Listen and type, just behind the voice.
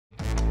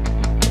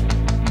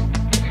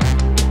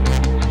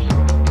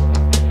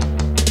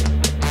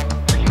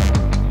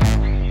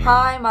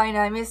Hi, my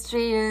name is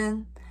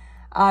Ji-Yoon.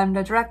 I'm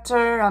the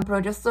director and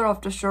producer of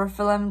the short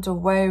film The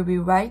Way We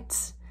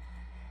Wait.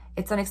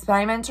 It's an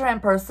experimental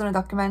and personal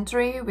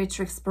documentary which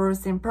explores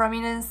the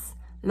impermanence,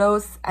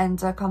 loss, and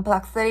the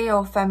complexity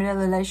of family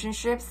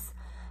relationships,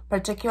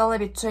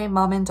 particularly between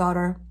mom and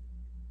daughter.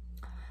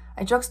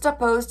 I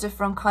juxtapose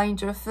different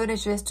kinds of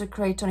footages to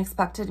create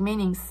unexpected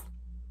meanings.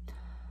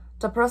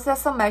 The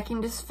process of making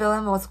this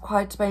film was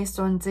quite based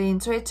on the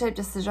intuitive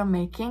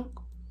decision-making,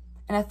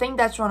 and I think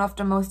that's one of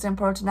the most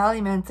important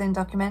elements in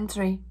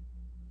documentary.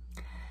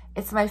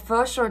 It's my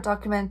first short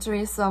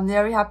documentary, so I'm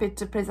very happy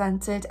to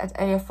present it at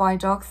AFI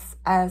DOCS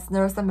as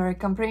North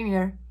American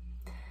premiere.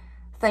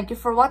 Thank you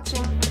for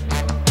watching.